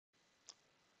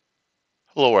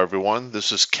Hello everyone,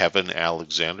 this is Kevin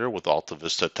Alexander with Alta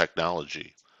Vista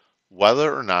Technology.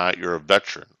 Whether or not you're a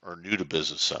veteran or new to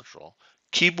Business Central,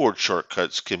 keyboard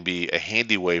shortcuts can be a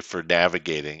handy way for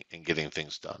navigating and getting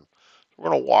things done. We're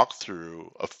going to walk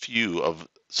through a few of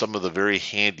some of the very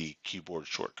handy keyboard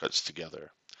shortcuts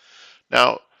together.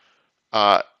 Now,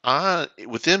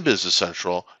 within Business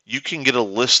Central, you can get a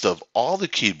list of all the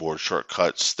keyboard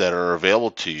shortcuts that are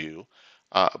available to you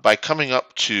by coming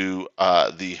up to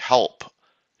the Help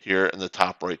here in the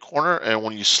top right corner. And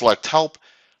when you select Help,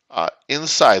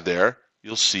 inside there,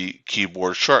 you'll see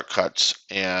keyboard shortcuts.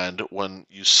 And when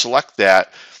you select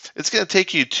that, it's going to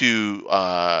take you to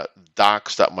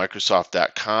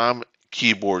docs.microsoft.com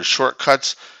keyboard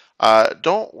shortcuts.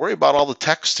 Don't worry about all the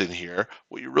text in here.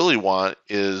 What you really want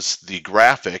is the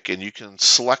graphic, and you can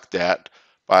select that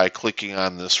by clicking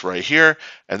on this right here.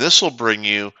 And this will bring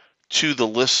you to the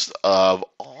list of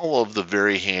all of the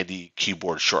very handy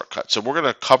keyboard shortcuts. And we're going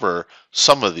to cover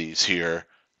some of these here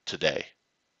today.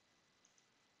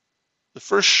 The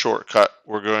first shortcut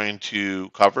we're going to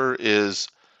cover is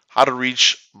how to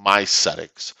reach My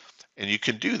Settings. And you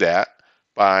can do that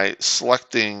by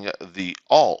selecting the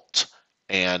Alt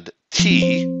and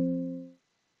T,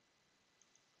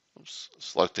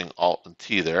 selecting Alt and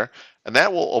T there, and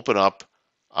that will open up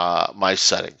My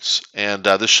Settings. And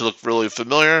this should look really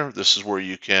familiar. This is where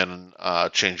you can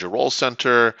change your role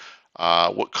center,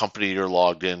 what company you're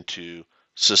logged into,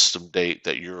 system date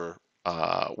that you're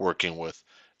working with,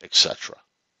 etc.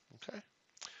 Okay.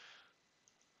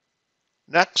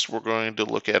 Next, we're going to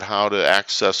look at how to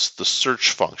access the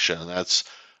search function. And that's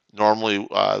normally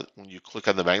when you click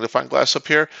on the magnifying glass up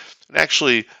here. And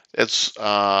actually, it's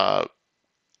known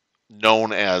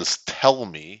as Tell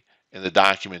Me in the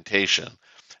documentation.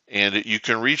 And you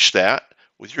can reach that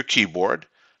with your keyboard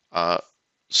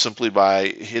simply by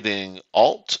hitting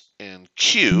Alt and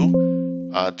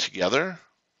Q together.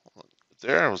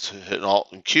 There, let's hit Alt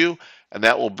and Q, and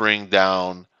that will bring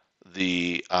down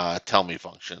the Tell Me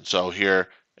function. So here,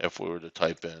 if we were to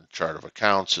type in chart of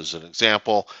accounts as an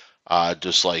example,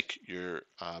 just like you're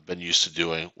been used to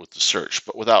doing with the search,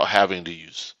 but without having to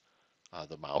use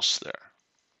the mouse there.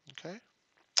 Okay,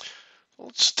 so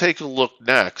let's take a look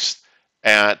next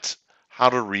at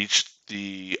how to reach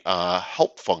the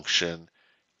help function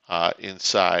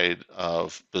inside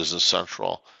of Business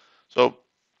Central. So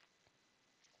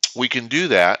we can do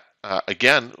that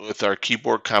again with our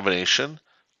keyboard combination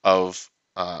of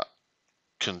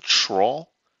Control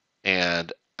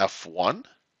and F1,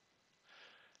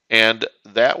 and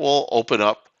that will open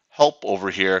up Help over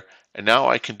here. And now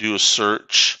I can do a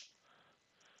search.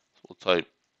 We'll type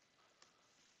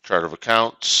chart of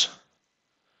accounts.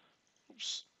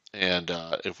 Oops. And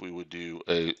if we would do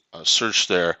a search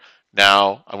there,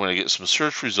 now I'm going to get some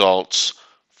search results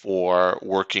for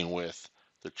working with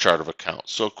the chart of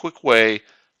accounts. So a quick way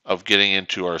of getting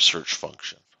into our search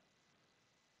function.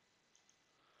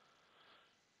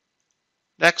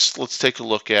 Next, let's take a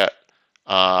look at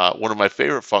one of my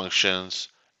favorite functions,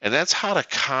 and that's how to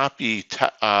copy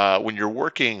when you're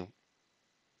working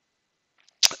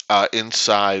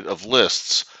inside of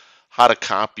lists, how to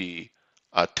copy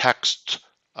text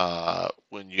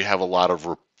when you have a lot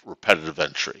of repetitive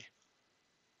entry.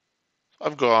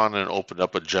 I've gone and opened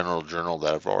up a general journal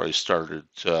that I've already started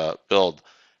to build.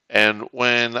 And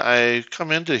when I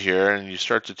come into here and you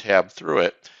start to tab through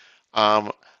it,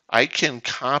 I can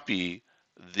copy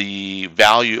the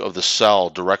value of the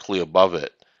cell directly above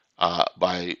it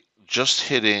by just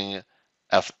hitting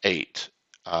F8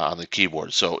 on the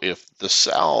keyboard. So if the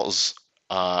cells,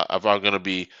 if I'm going to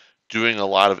be doing a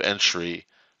lot of entry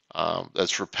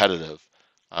that's repetitive,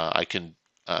 I can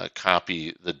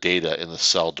copy the data in the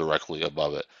cell directly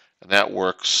above it. And that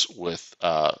works with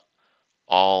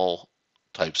all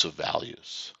types of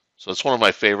values. So it's one of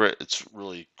my favorite. It's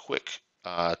really quick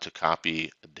to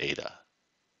copy data.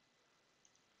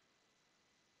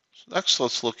 So next,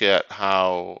 let's look at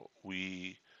how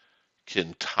we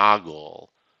can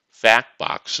toggle fact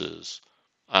boxes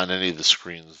on any of the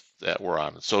screens that we're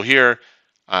on. So here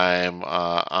I'm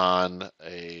on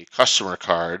a customer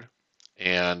card,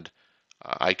 and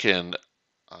I can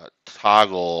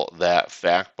toggle that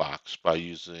fact box by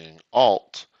using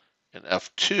Alt and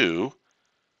F2,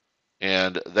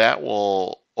 and that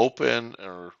will open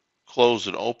or close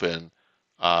and open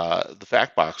the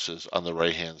fact boxes on the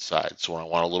right hand side. So when I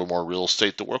want a little more real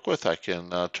estate to work with, I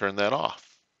can turn that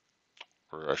off,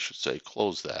 or I should say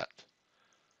close that.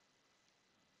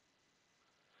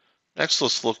 Next,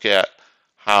 let's look at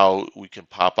how we can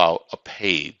pop out a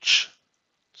page.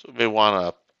 So we may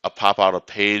want to pop out a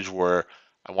page where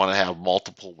I want to have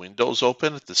multiple windows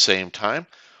open at the same time.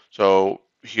 So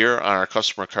here on our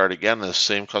customer card, again, the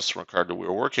same customer card that we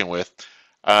were working with,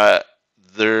 uh,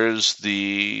 there's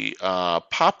the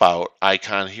pop-out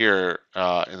icon here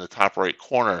in the top right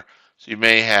corner. So you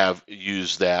may have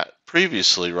used that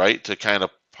previously, right, to kind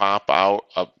of pop out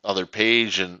another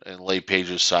page and lay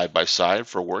pages side by side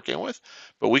for working with.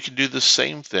 But we can do the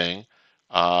same thing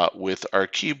with our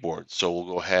keyboard. So we'll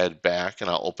go ahead back and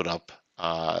I'll open up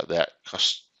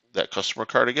that customer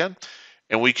card again.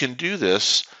 And we can do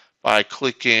this by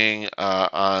clicking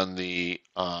on the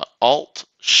Alt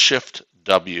Shift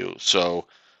W. So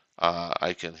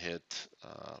I can hit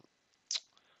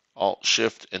Alt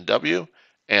Shift and W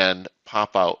and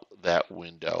pop out that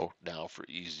window now for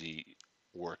easy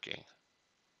working.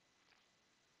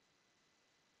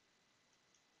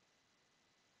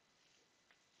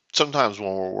 Sometimes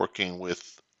when we're working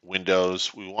with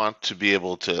windows, we want to be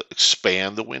able to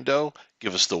expand the window,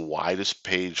 give us the widest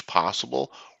page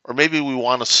possible, or maybe we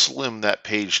want to slim that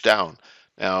page down.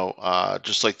 Now,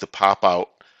 just like the pop out,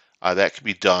 that can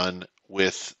be done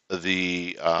with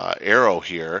the arrow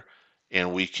here,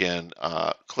 and we can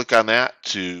click on that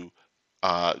to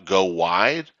go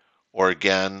wide, or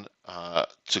again,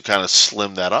 to kind of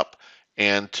slim that up.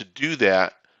 And to do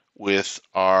that with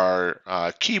our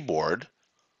keyboard,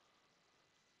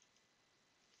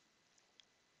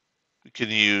 we can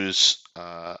use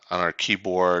on our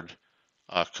keyboard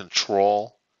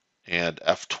Control and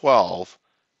F12,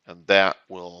 and that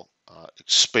will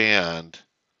expand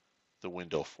the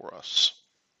window for us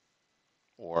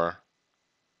or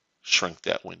shrink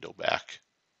that window back.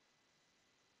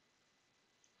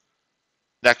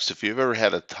 Next, if you've ever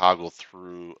had to toggle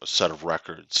through a set of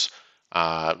records,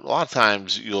 a lot of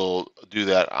times you'll do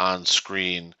that on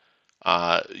screen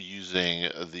using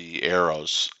the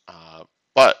arrows.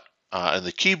 But in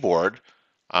the keyboard,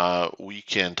 we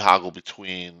can toggle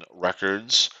between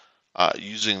records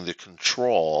using the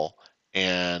control,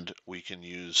 and we can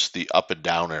use the up and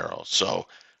down arrow. So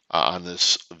on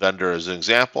this vendor as an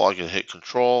example, I can hit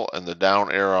control and the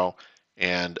down arrow,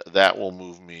 and that will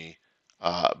move me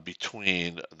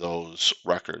between those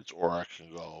records, or I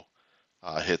can go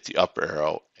hit the up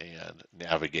arrow and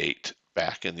navigate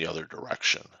back in the other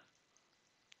direction.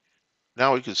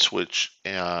 Now we can switch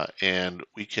and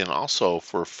we can also,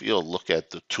 for a field, look at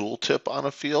the tooltip on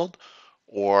a field,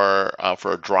 or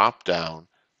for a drop down,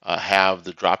 have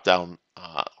the drop down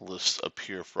list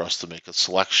appear for us to make a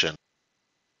selection.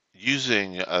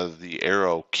 Using the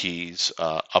arrow keys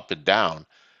up and down,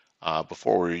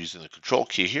 before we're using the control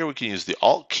key, here we can use the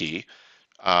alt key.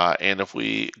 And if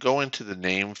we go into the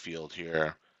name field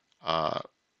here,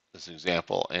 as an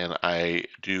example, and I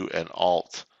do an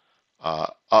alt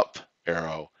up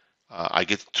arrow, I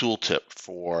get the tooltip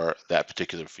for that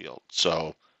particular field.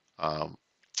 So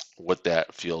what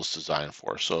that field is designed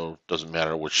for. So it doesn't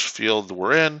matter which field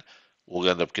we're in, we'll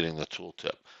end up getting the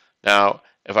tooltip. Now,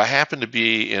 if I happen to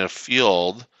be in a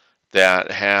field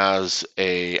that has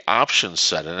a option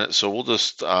set in it, so we'll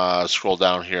just scroll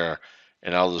down here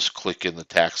and I'll just click in the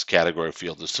tax category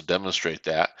field just to demonstrate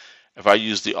that. If I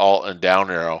use the alt and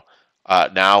down arrow,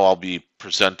 now I'll be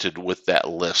presented with that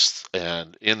list,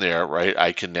 and in there, right,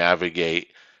 I can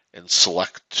navigate and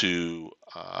select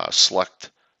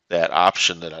that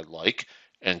option that I'd like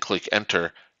and click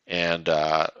enter, and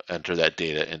enter that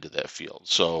data into that field.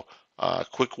 So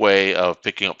quick way of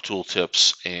picking up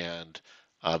tooltips and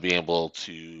being able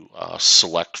to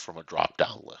select from a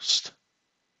drop-down list.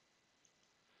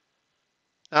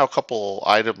 Now, a couple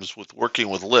items with working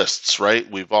with lists, right?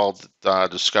 We've all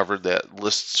discovered that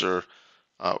lists are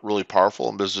really powerful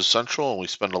in Business Central, and we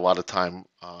spend a lot of time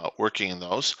working in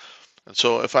those. And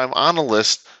so if I'm on a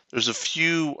list, there's a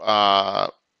few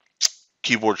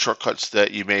keyboard shortcuts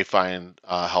that you may find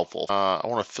helpful. I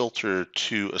want to filter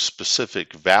to a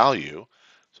specific value.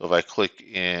 So if I click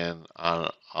in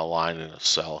on a line in a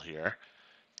cell here,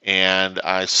 and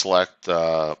I select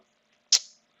our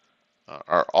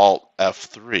Alt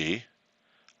F3,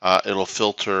 it'll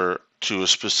filter to a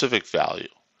specific value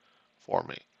for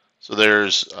me. So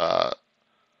there's, and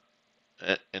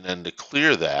then to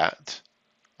clear that,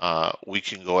 we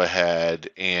can go ahead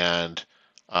and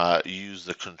use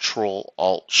the Control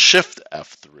Alt Shift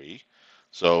F3.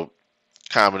 So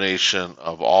combination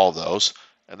of all those,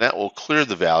 and that will clear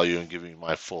the value and give me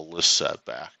my full list set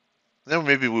back. And then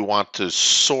maybe we want to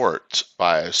sort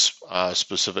by a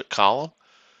specific column,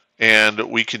 and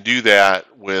we can do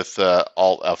that with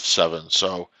Alt F7.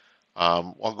 So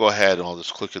I'll go ahead and I'll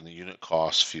just click in the unit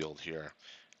cost field here,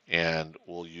 and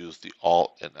we'll use the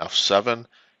Alt and F7,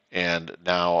 and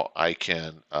now I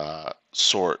can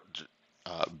sort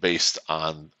based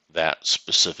on that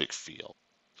specific field.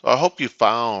 So I hope you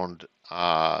found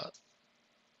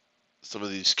some of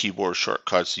these keyboard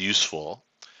shortcuts useful.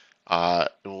 And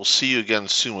we'll see you again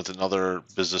soon with another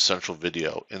Business Central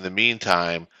video. In the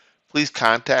meantime, please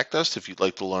contact us if you'd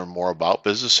like to learn more about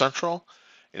Business Central.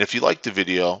 And if you liked the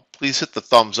video, please hit the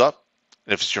thumbs up.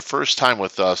 And if it's your first time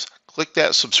with us, click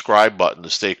that subscribe button to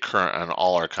stay current on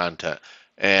all our content.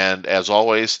 And as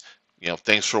always,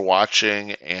 thanks for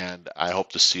watching, and I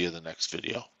hope to see you in the next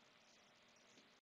video.